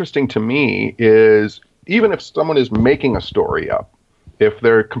 What's interesting to me is, even if someone is making a story up, if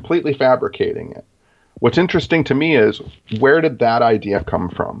they're completely fabricating it, what's interesting to me is, where did that idea come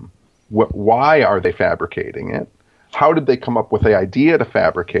from? Why are they fabricating it? How did they come up with the idea to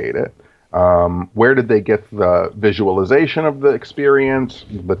fabricate it? Where did they get the visualization of the experience,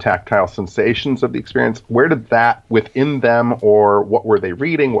 the tactile sensations of the experience? Where did that within them, or what were they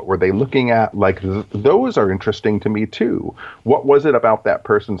reading? What were they looking at? Like, those are interesting to me too. What was it about that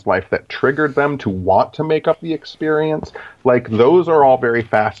person's life that triggered them to want to make up the experience? Like, those are all very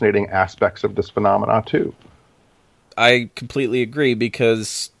fascinating aspects of this phenomena too. I completely agree,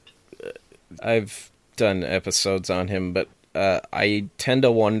 because I've done episodes on him, but I tend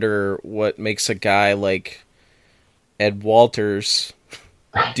to wonder what makes a guy like Ed Walters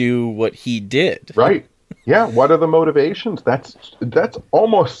do what he did. Right. Yeah. What are the motivations? That's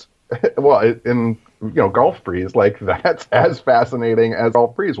almost, well, in Gulf Breeze, like, that's as fascinating as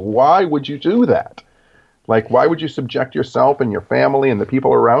Gulf Breeze. Why would you do that? Like, why would you subject yourself and your family and the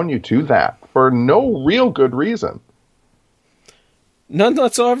people around you to that for no real good reason? None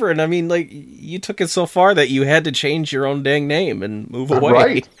whatsoever. And I mean, like, you took it so far that you had to change your own dang name and move away.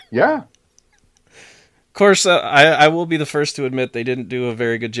 Right. Yeah. Of course, I will be the first to admit they didn't do a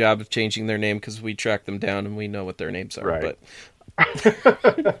very good job of changing their name, because we tracked them down and we know what their names are. Right. But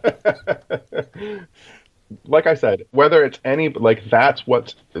like I said, whether it's that's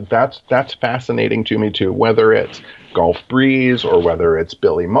fascinating to me too. Whether it's Gulf Breeze, or whether it's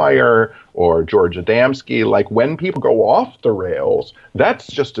Billy Meyer or George Adamski, like, when people go off the rails, that's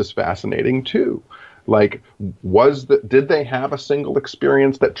just as fascinating too. Like, did they have a single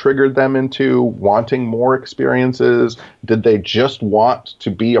experience that triggered them into wanting more experiences? Did they just want to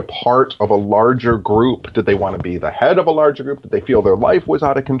be a part of a larger group? Did they want to be the head of a larger group? Did they feel their life was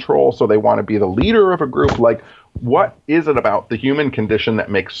out of control, so they want to be the leader of a group? Like, what is it about the human condition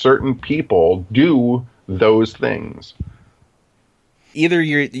that makes certain people do those things? Either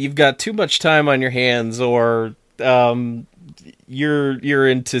you've got too much time on your hands, or you're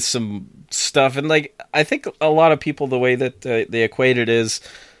into some stuff. And like, I think a lot of people, the way that they equate it is,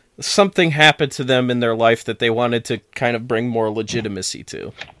 something happened to them in their life that they wanted to kind of bring more legitimacy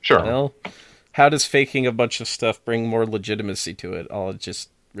to. Sure. How does faking a bunch of stuff bring more legitimacy to it? All it just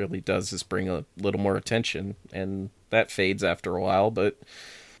really does is bring a little more attention, and that fades after a while. But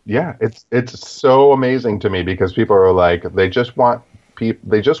yeah, it's so amazing to me, because people are like, they just want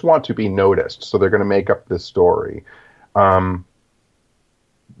to be noticed, so they're going to make up this story.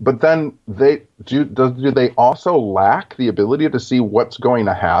 But then do they also lack the ability to see what's going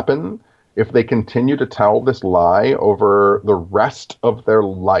to happen if they continue to tell this lie over the rest of their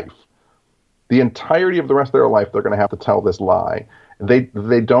life? The entirety of the rest of their life, they're going to have to tell this lie.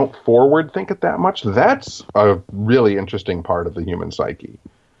 They don't forward think it that much. That's a really interesting part of the human psyche.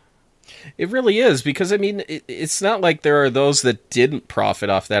 It really is, because I mean, it's not like there are those that didn't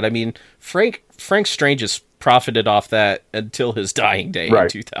profit off that. I mean, Frank Strange's profited off that until his dying day in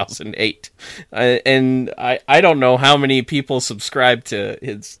 2008. And I don't know how many people subscribe to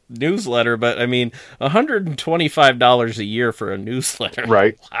his newsletter, but I mean, $125 a year for a newsletter.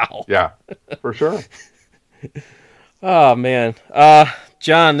 Right. Wow. Yeah, for sure. Oh, man.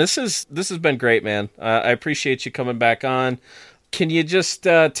 John, this has been great, man. I appreciate you coming back on. Can you just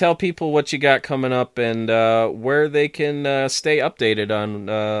tell people what you got coming up and where they can stay updated on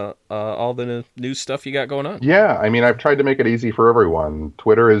all the new stuff you got going on? Yeah, I mean, I've tried to make it easy for everyone.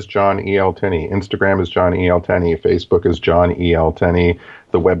 Twitter is John E.L. Tenney. Instagram is John E.L. Tenney. Facebook is John E.L. Tenney.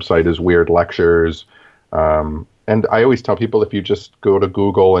 The website is Weird Lectures. And I always tell people, if you just go to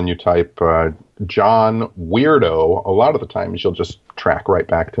Google and you type John Weirdo, a lot of the times you'll just track right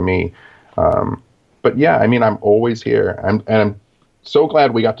back to me. But yeah, I mean, I'm always here. And I'm so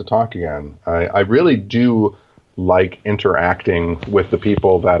glad we got to talk again. I really do like interacting with the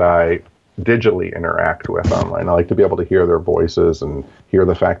people that I digitally interact with online. I like to be able to hear their voices and hear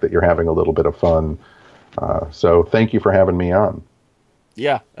the fact that you're having a little bit of fun. So thank you for having me on.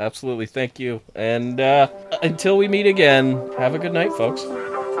 Yeah, absolutely. Thank you. And until we meet again, have a good night, folks.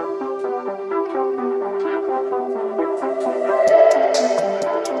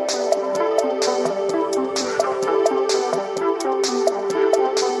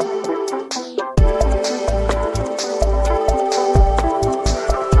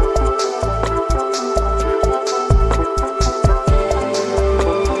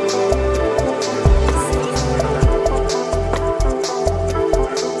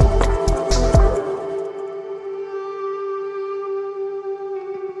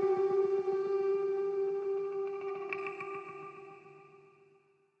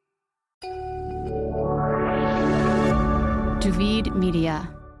 Duvid Media.